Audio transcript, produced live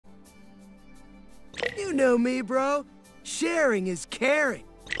You know me, bro. Sharing is caring.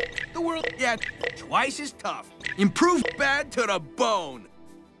 The world, yeah, twice as tough. Improve bad to the bone.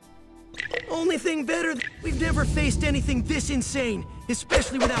 Only thing better, we've never faced anything this insane,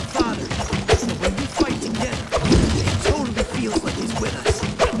 especially without Father. But when we fight together, it totally feels like he's with us.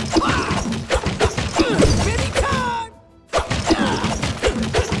 Anytime!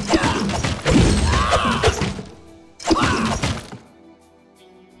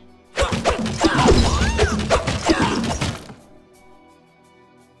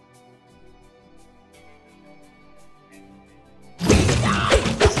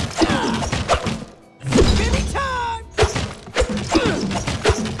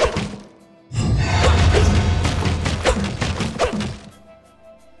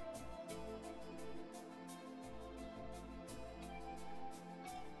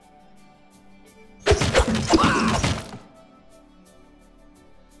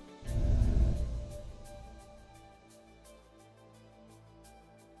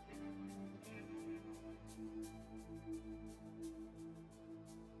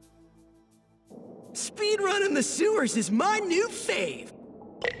 Speedrun in the sewers is my new fave.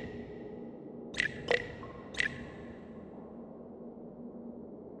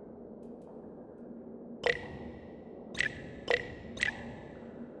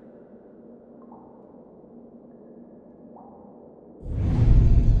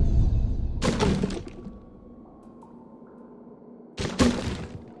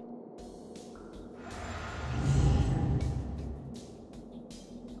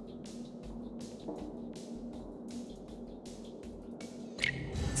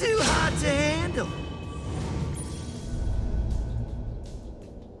 Too hot to handle.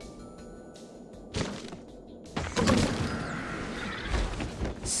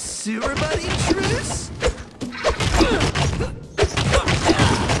 Sewer buddy truce?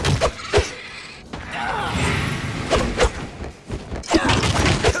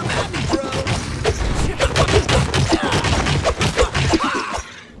 Come at me, bro.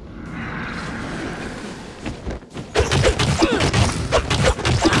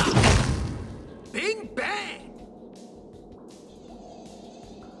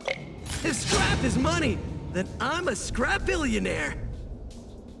 If scrap is money, then I'm a scrap-billionaire.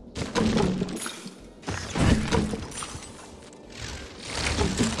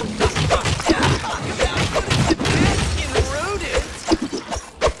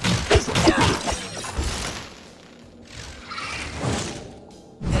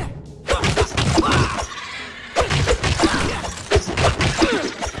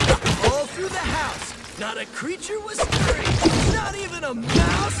 All through the house, not a creature was stirring, not even a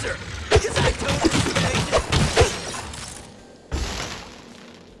mouser. Cause I don't respect it.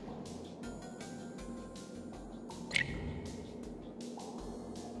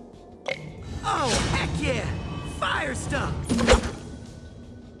 Oh, heck yeah! Fire stuff!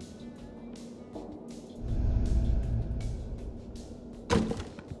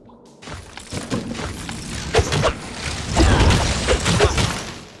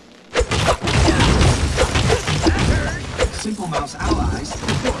 Simple Mouse allies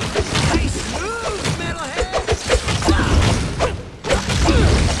report. Nice move, metalhead!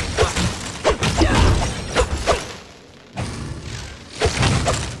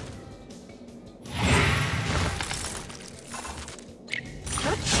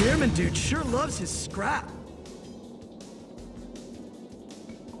 That chairman dude sure loves his scrap.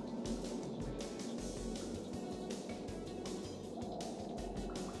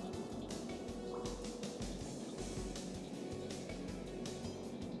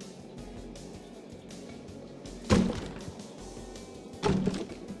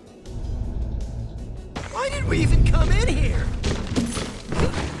 Why did we even come in here?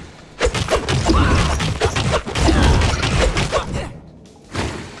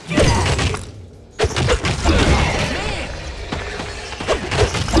 Get out of here! Man!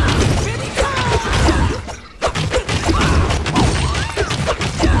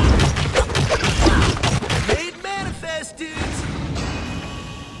 Made manifest, dudes!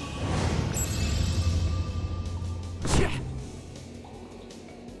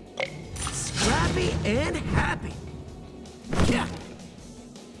 Scrappy and happy. Yeah.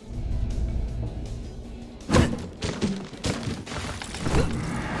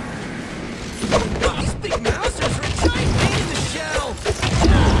 These big mousers are a giant pain in the shell.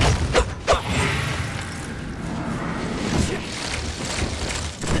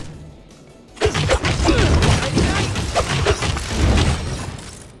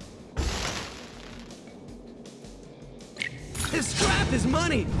 If scrap is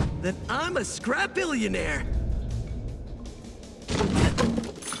money, then I'm a scrap-billionaire.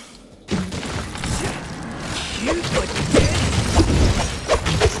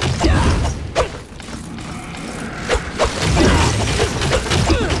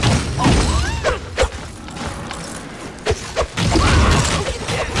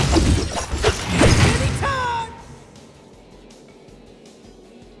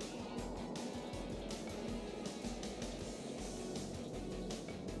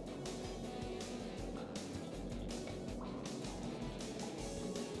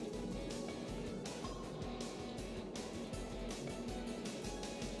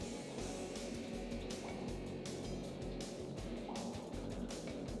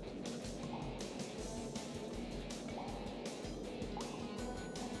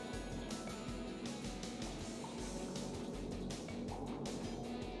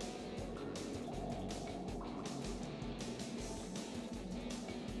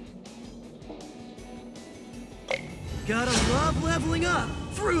 Gotta love leveling up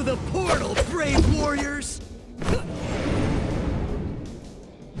through the portal, brave warriors!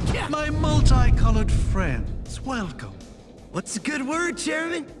 My multicolored friends, welcome. What's a good word,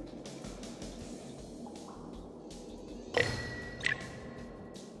 Chairman?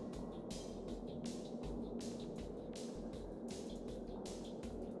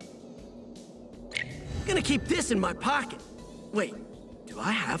 Gonna keep this in my pocket. Wait, do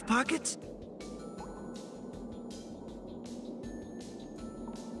I have pockets?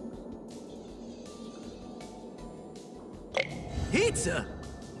 Pizza?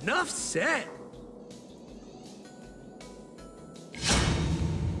 Enough said.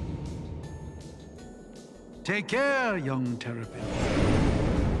 Take care, young Terrapin.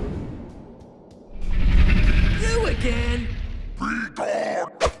 You again? Want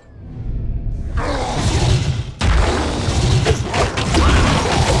more?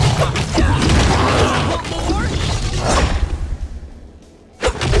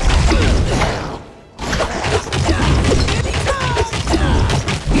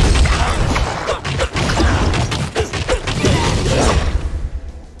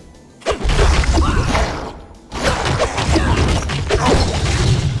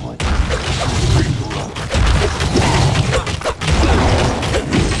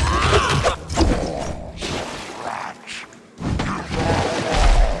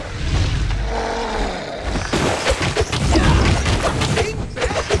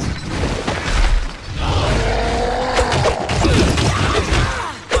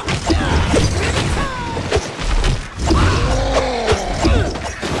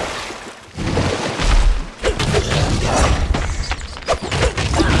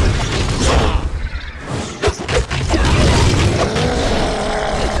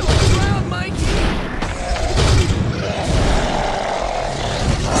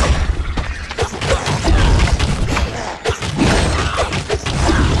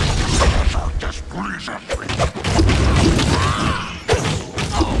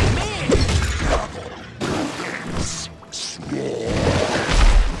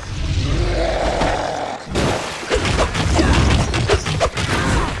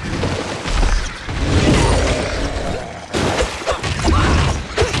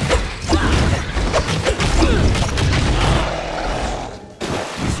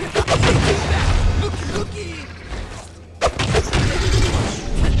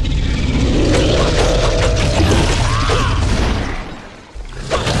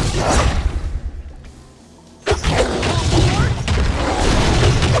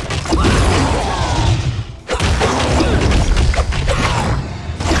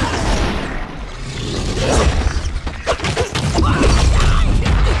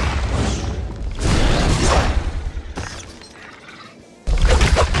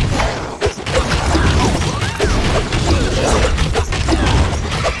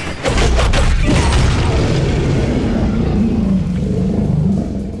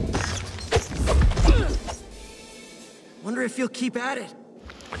 Wonder if you'll keep at it.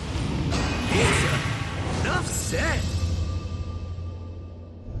 Pizza? Enough said.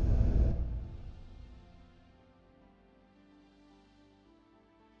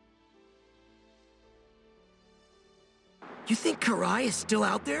 You think Karai is still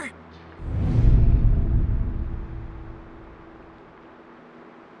out there?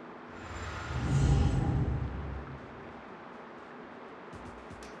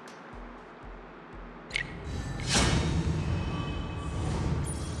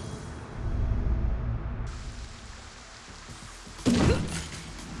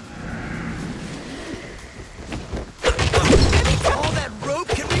 All that rope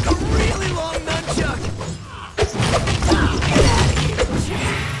can make a really long nunchuck!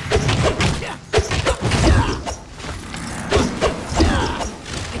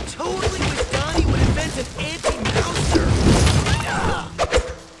 I totally wish Donnie would invent an anti-mouser!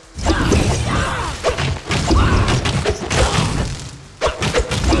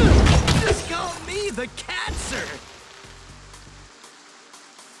 Just call me the Catser!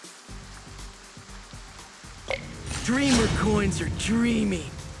 Dreamer coins are dreamy.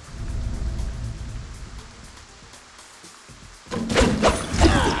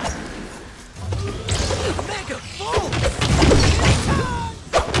 Mega Volt!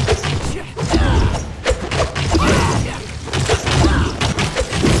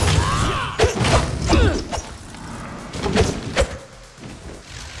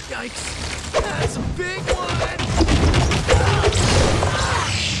 Yikes! That's a big one!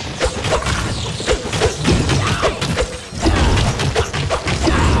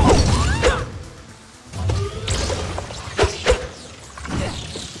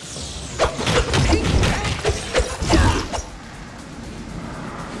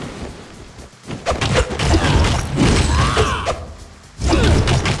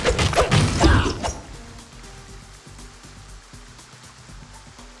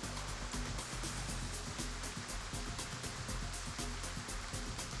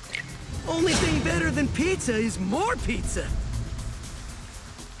 Only thing better than pizza is more pizza.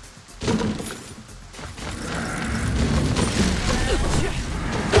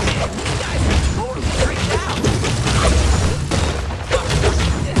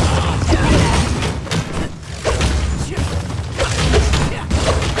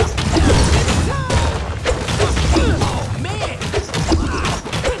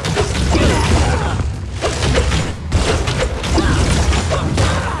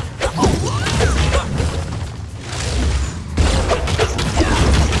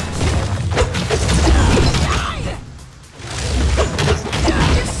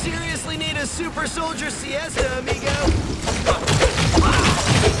 Super soldier siesta, amigo.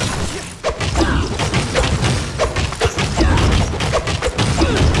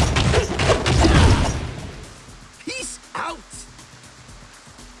 Peace out.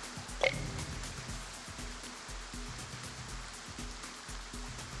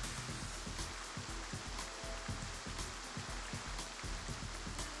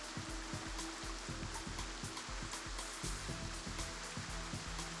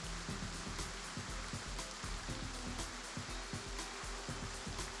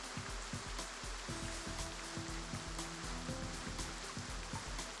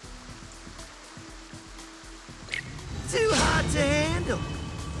 Too hot to handle.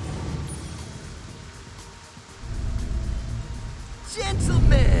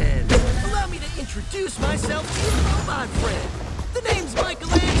 Gentlemen, allow me to introduce myself to your robot friend. The name's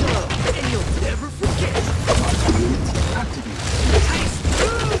Michelangelo, and you'll never forget. Unit activated. Nice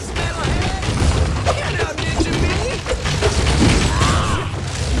moves, metalhead! Get out, ninja me!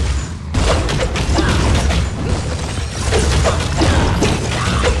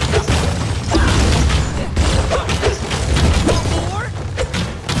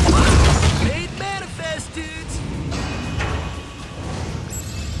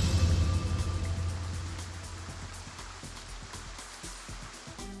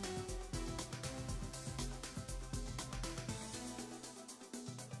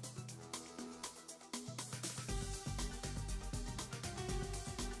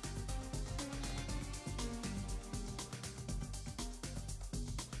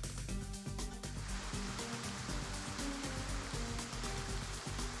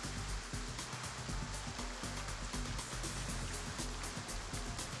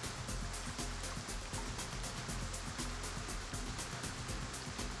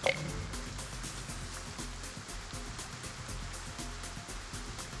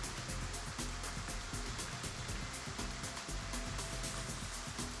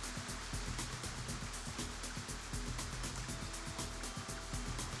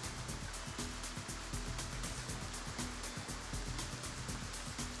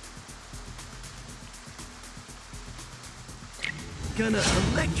 Gonna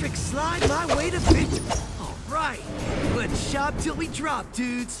electric slide my way to victory. All right, let's shop till we drop,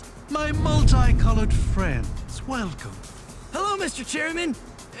 dudes. My multicolored friends, welcome. Hello, Mr. Chairman.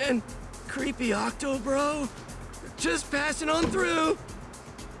 And creepy Octo Bro. Just passing on through.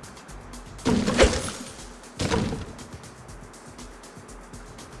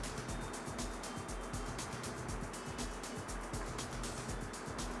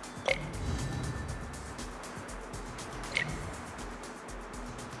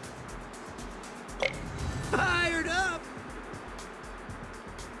 Fired up!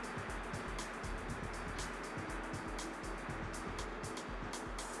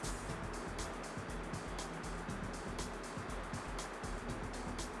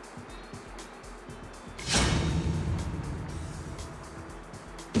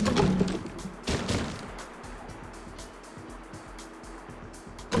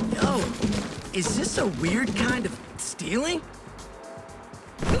 Yo, is this a weird kind of stealing?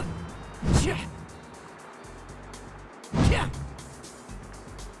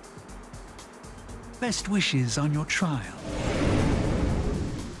 Best wishes on your trial.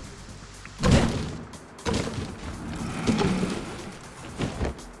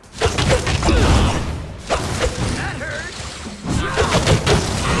 That hurt!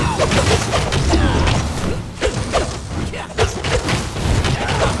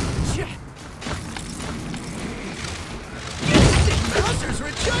 Mousers are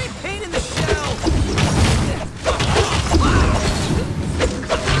a giant pain in the shell!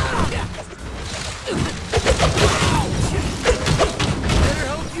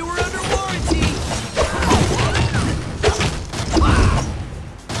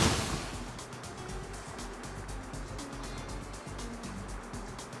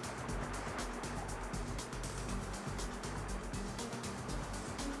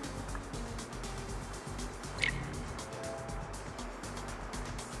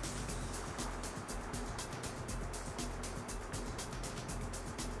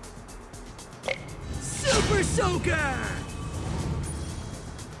 Berserker!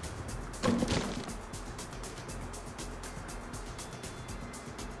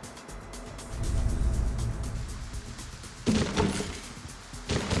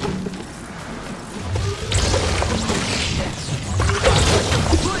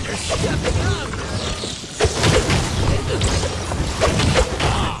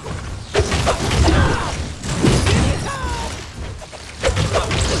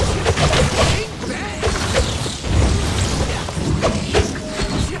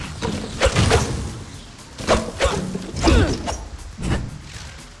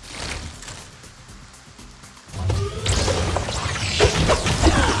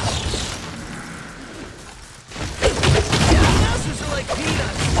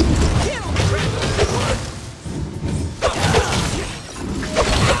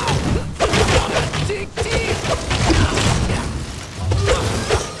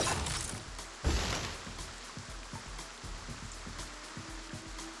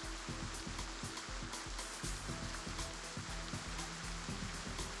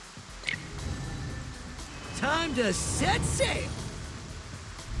 Time to set sail!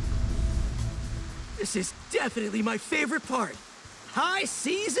 This is definitely my favorite part. High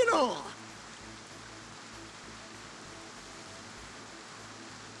seas and all!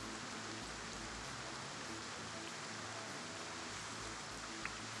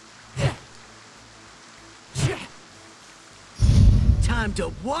 Time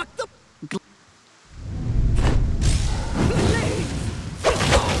to walk the...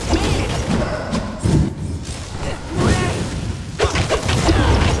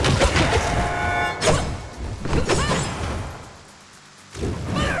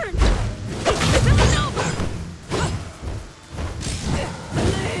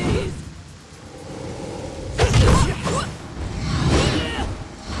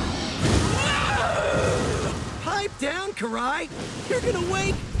 Karai, you're gonna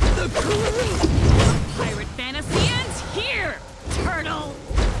wake the crew! Pirate fantasy ends here, turtle!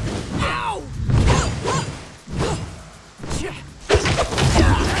 Ow!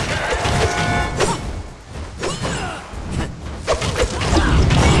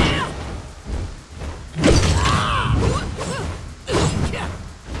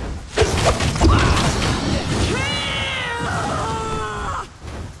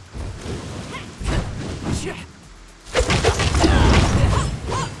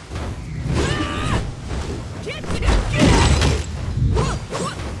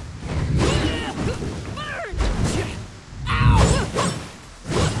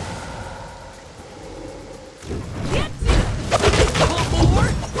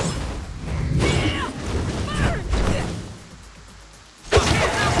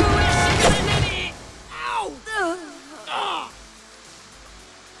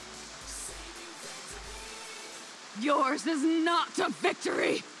 Yours is not a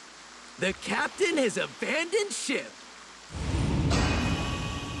victory! The captain has abandoned ship.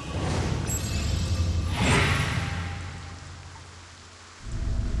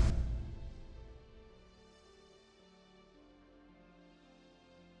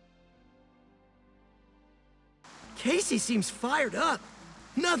 Casey seems fired up.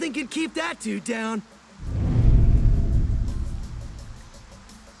 Nothing can keep that dude down.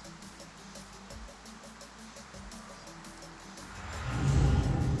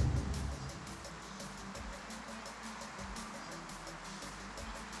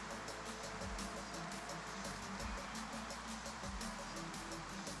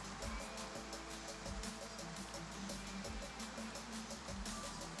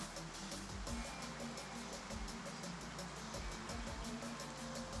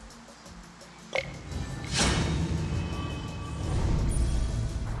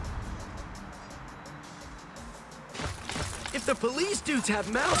 If the police dudes have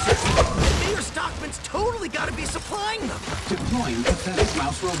mousers, then Mayor Stockman's totally gotta be supplying them. Deploying pathetic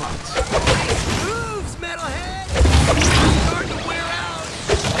mouse robots. Nice moves, metalhead! Starting to wear out.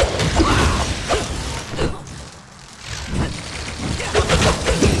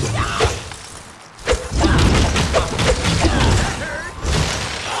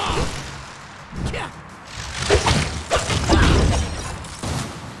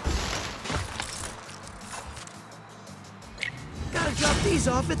 Gotta drop these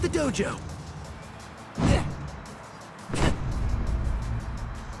off at the dojo.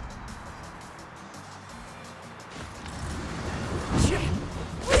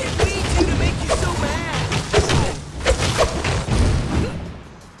 What did we do to make you so mad?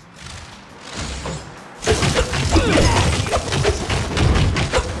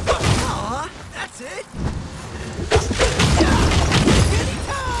 Aw, that's it.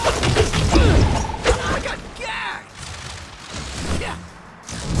 I got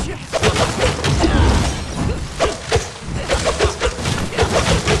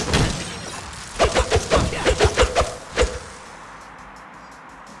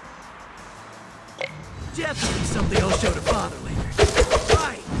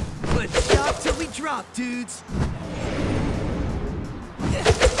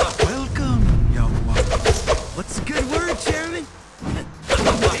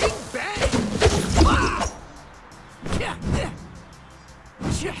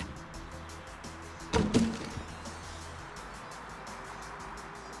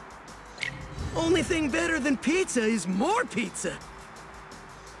Only thing better than pizza is more pizza.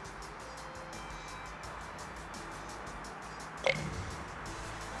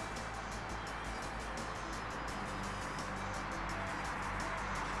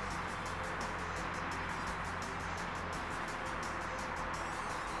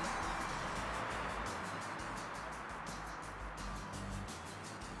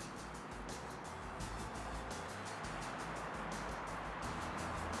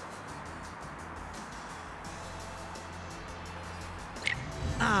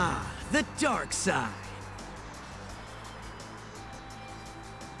 Ah, the dark side.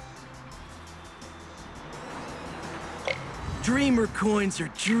 Dreamer coins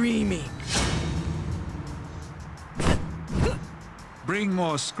are dreamy. Bring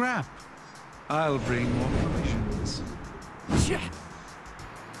more scrap. I'll bring more provisions. Yeah.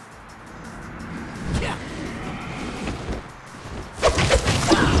 Yeah.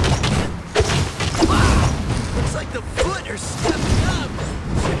 Looks like the foot are stepping up.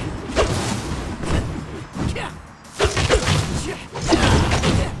 Yeah.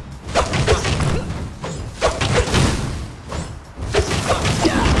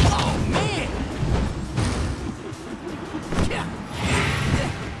 Oh man. Yeah.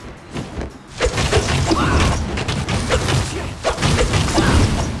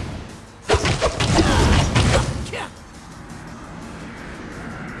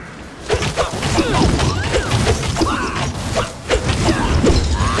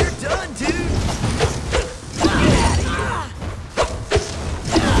 You're done, dude.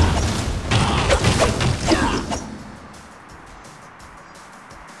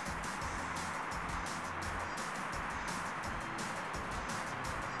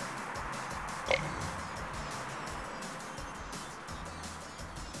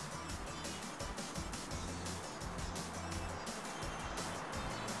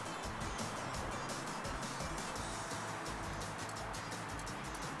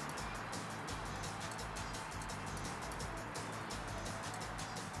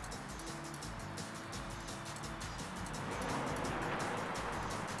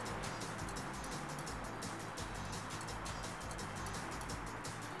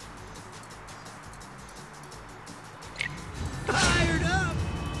 Fired up.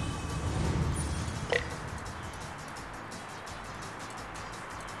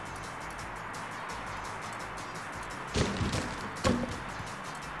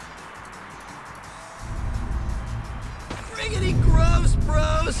 Friggity gross,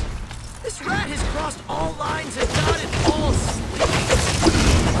 bros. This rat has crossed all lines and dotted all sleeves.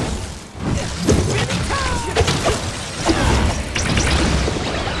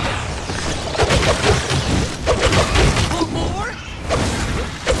 Want more?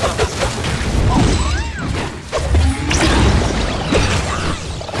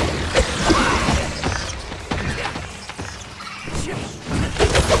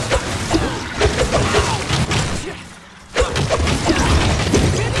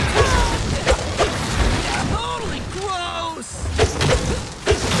 Totally gross!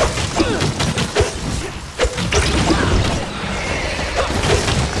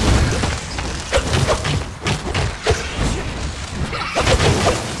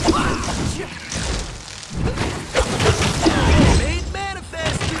 Made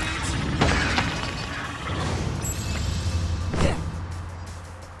manifest, dudes!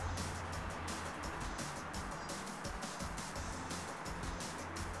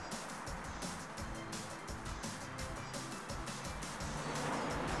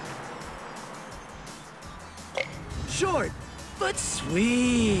 Short, but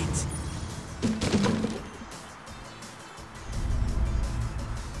sweet.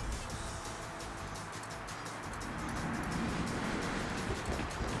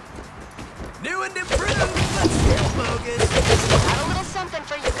 New and improved, but still bogus. Got a little something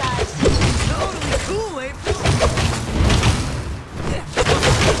for you guys. Totally cool, April.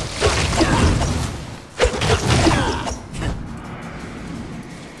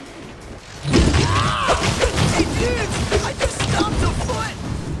 Hey, dudes, I just stomped a foot.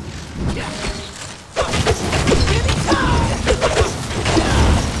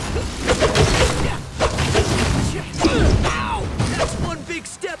 Ow! That's one big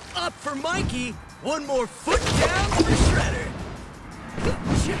step up for Mikey. One more foot down for Shredder.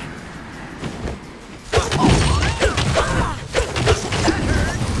 That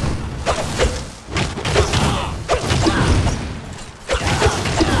hurt.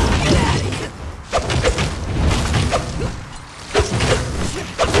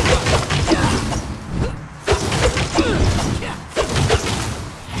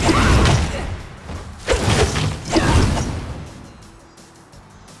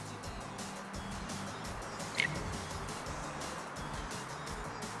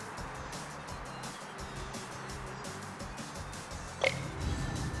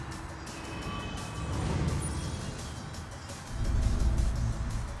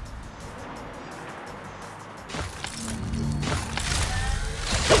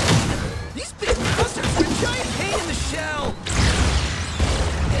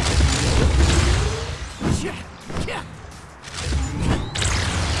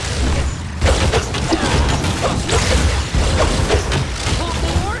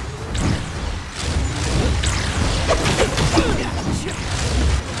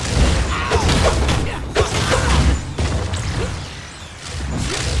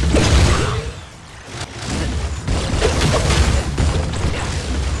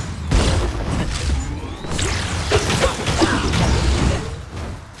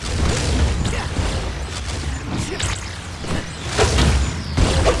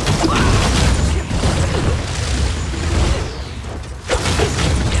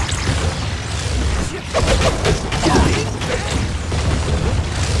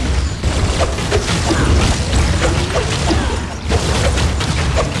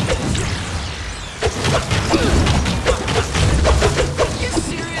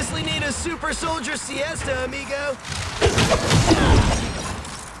 pizza, amigo.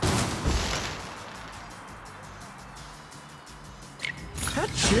 That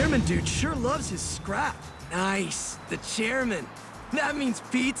chairman dude sure loves his scrap. Nice, the chairman. That means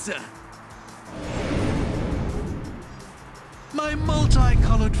pizza. My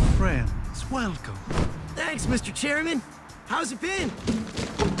multicolored friends, welcome. Thanks, Mr. Chairman. How's it been?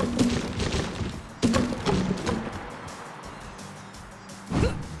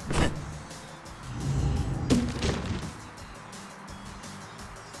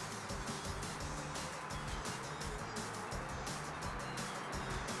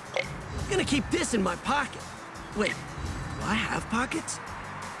 Gonna keep this in my pocket. Wait, do I have pockets?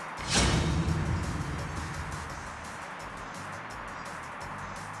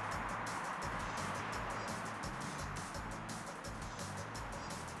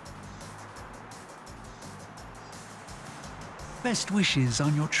 Best wishes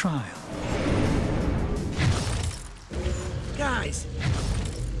on your trial. Guys,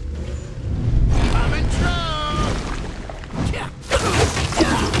 I'm in trouble!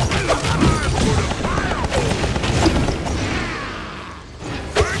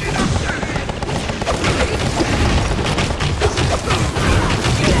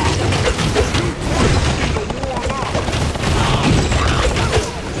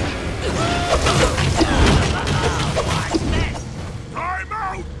 Time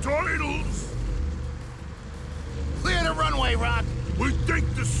out, titles! Clear the runway, Rock! We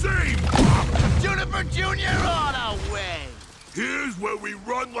think the same! Juniper Jr. all the way! Here's where we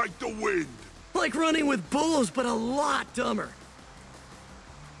run like the wind. like running with bulls, but a lot dumber.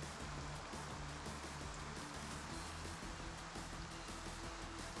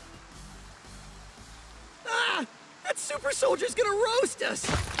 Ah! That super soldier's gonna roast us!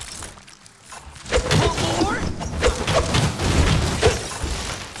 Want more?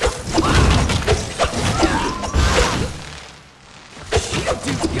 Shit,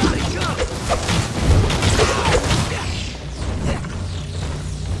 dude's gotta go!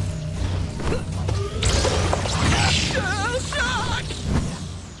 Shell shock!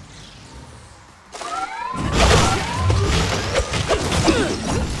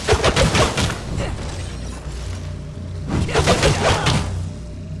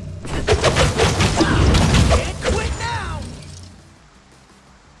 Can't quit now!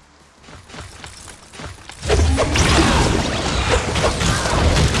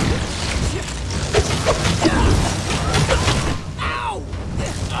 Ow!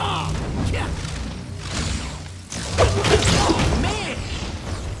 Oh, man!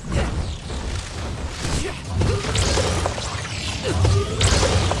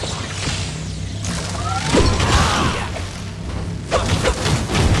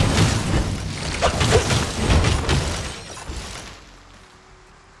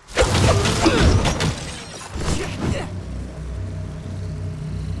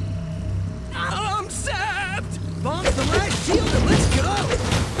 I'm sapped! Bomb the last shield and let's go!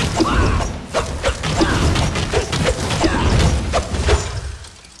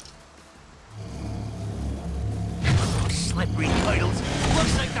 Slippery titles.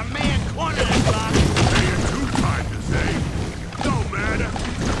 Looks like the man cornered us, Rock. Paying 2 times the same. No matter.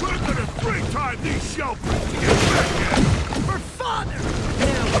 We're gonna 3 times these shellfish to get back at 'em. For father!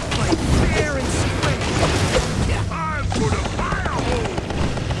 Now we fight fair and square! Time for the fire hole.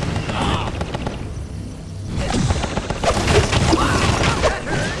 That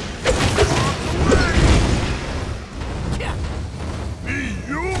hurt!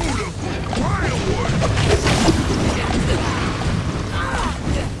 Beautiful firewood.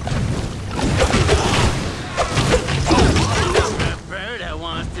 The bird that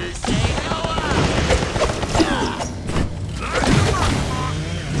wants to say hello.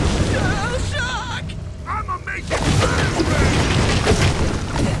 Shell shock! I'ma make it fire.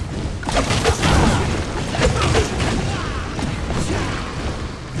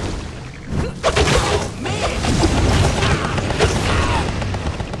 Oh, man!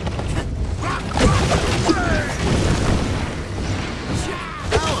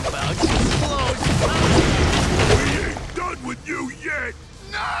 How about you close? We ain't done with you yet.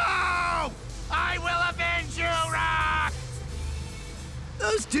 No! I will avenge you, Rock!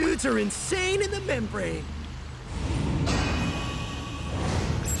 Those dudes are insane in the membrane.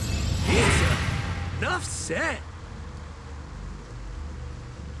 Pizza? Enough said.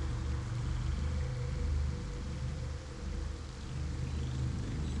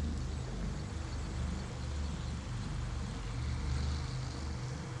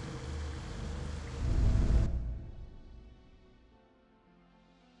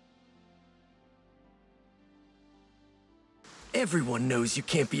 Everyone knows you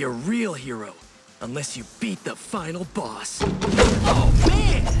can't be a real hero Unless you beat the final boss. Oh,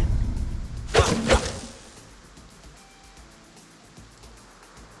 man!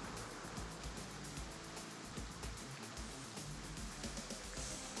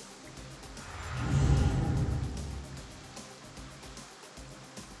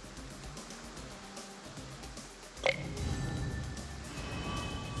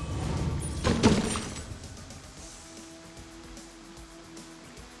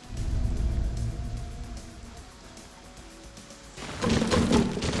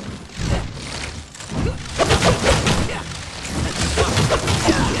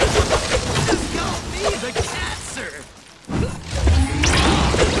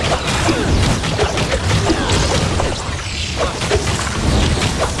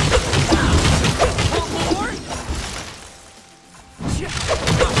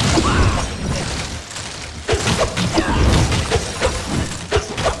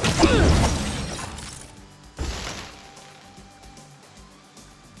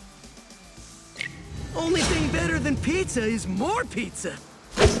 Only thing better than pizza is more pizza.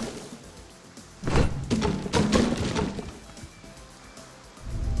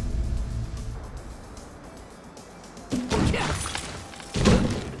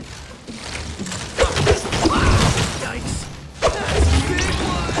 Yikes. That's a big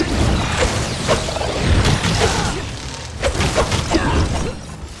one.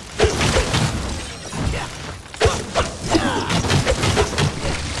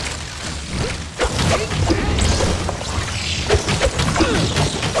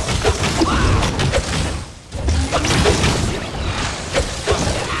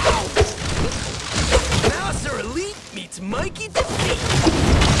 Mikey defeat!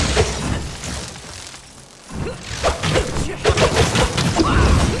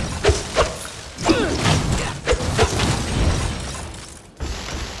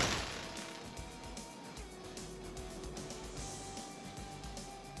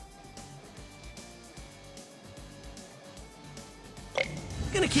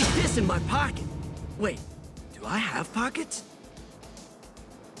 Gonna keep this in my pocket. Wait, do I have pockets?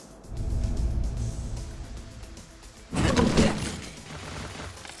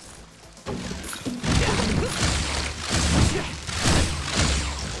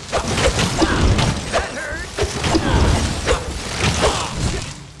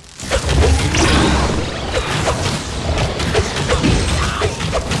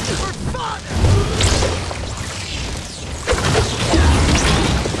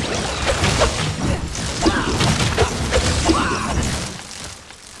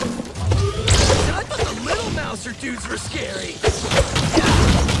 Dudes were scary.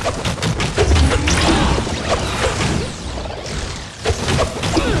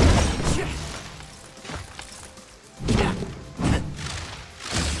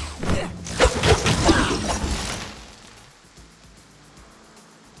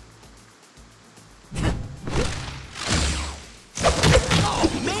 Oh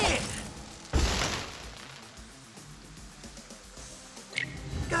man!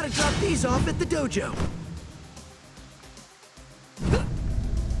 Gotta drop these off at the dojo.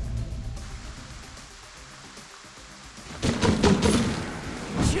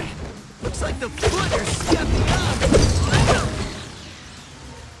 Looks like the footers stepping up.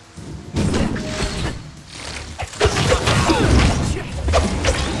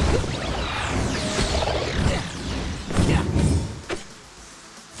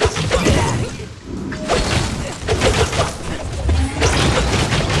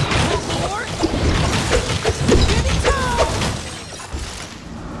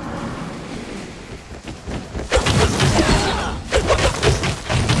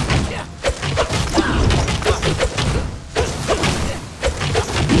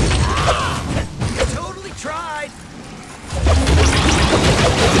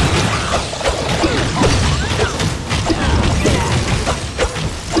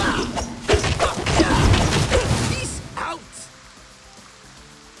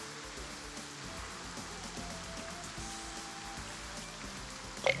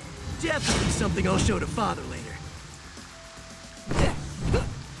 Definitely something I'll show to Father later.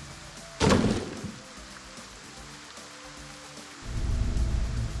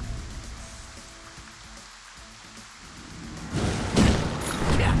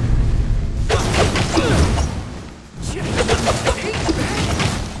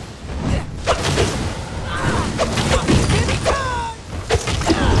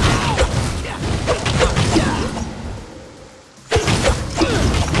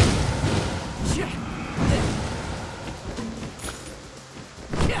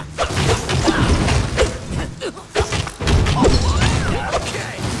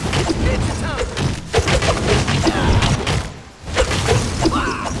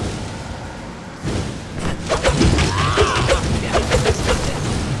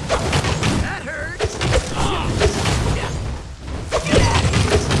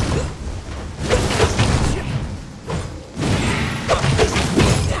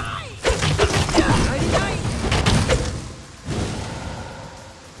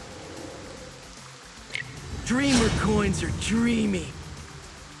 dreamer coins are dreamy.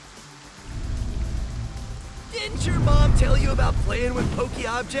 Didn't your mom tell you about playing with pokey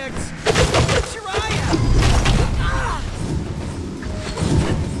objects? Get your eye out! Ah!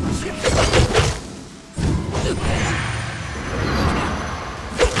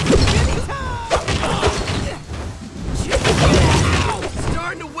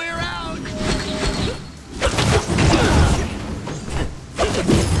 Starting to wear out!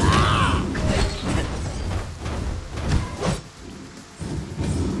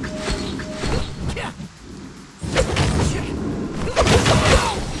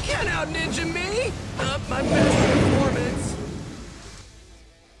 Can't out-ninja me! Up my best performance!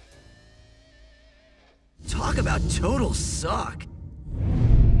 Talk about total suck!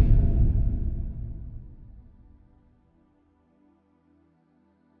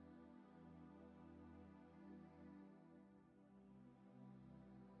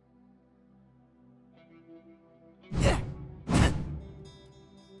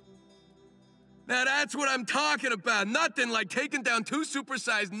 Now that's what I'm talking about. Nothing like taking down two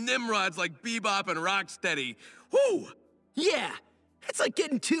supersized Nimrods like Bebop and Rocksteady. Whoo! Yeah! It's like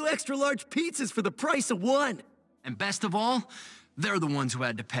getting 2 extra large pizzas for the price of 1. And best of all, they're the ones who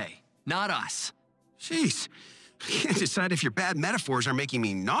had to pay, not us. Jeez. I can't decide if your bad metaphors are making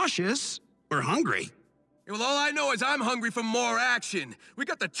me nauseous or hungry. Yeah, well, all I know is I'm hungry for more action. We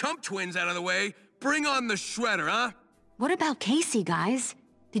got the Chump Twins out of the way. Bring on the Shredder, huh? What about Casey, guys?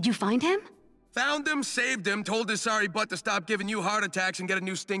 Did you find him? Found him, saved him, told his sorry butt to stop giving you heart attacks and get a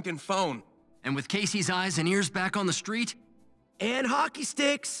new stinking phone. And with Casey's eyes and ears back on the street, And hockey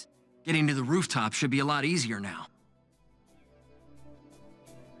sticks! getting to the rooftop should be a lot easier now.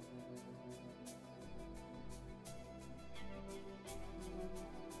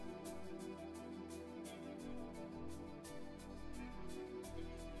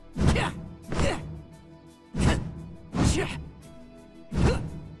 Yeah! Yeah! Yeah!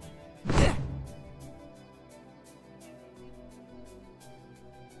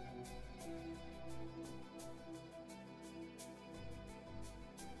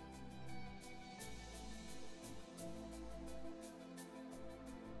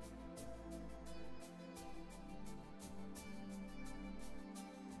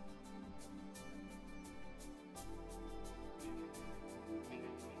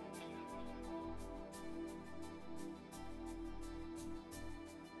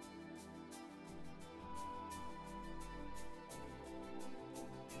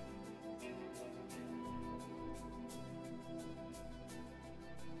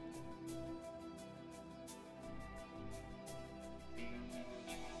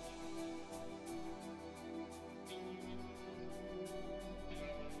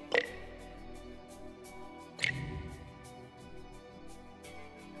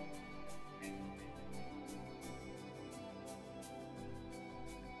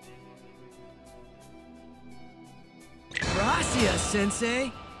 Gracias,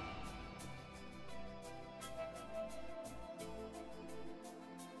 Sensei!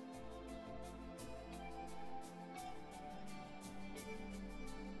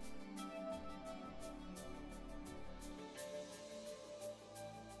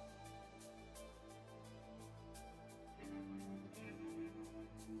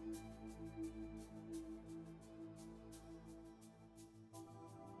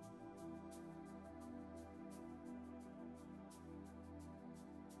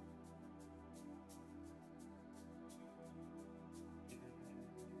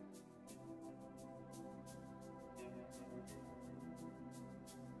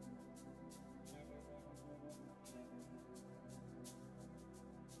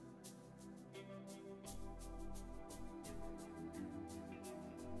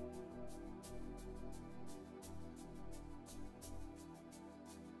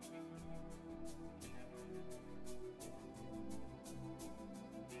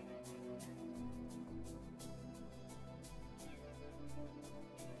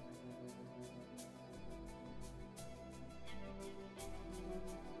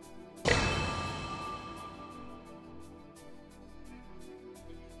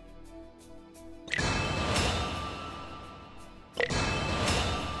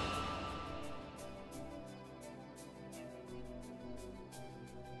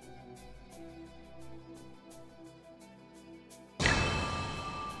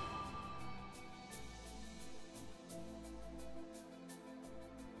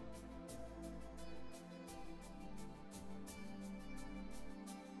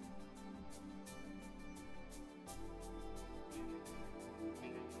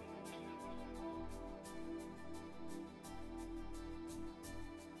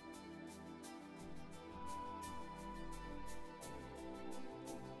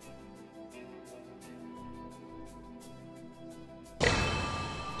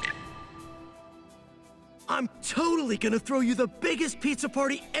 I'm totally gonna throw you the biggest pizza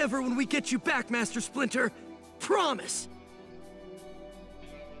party ever when we get you back, Master Splinter. Promise!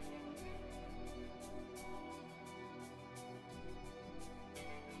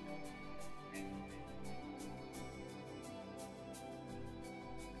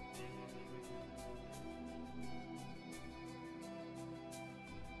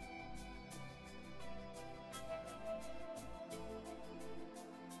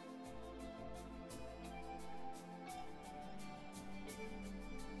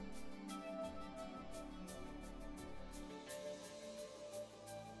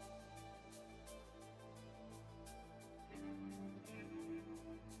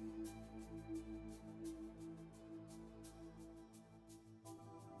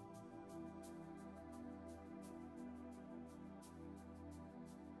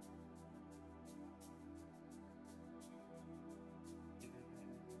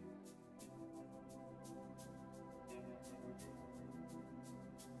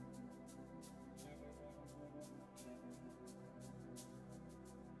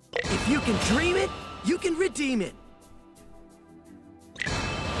 If you can dream it, you can redeem it.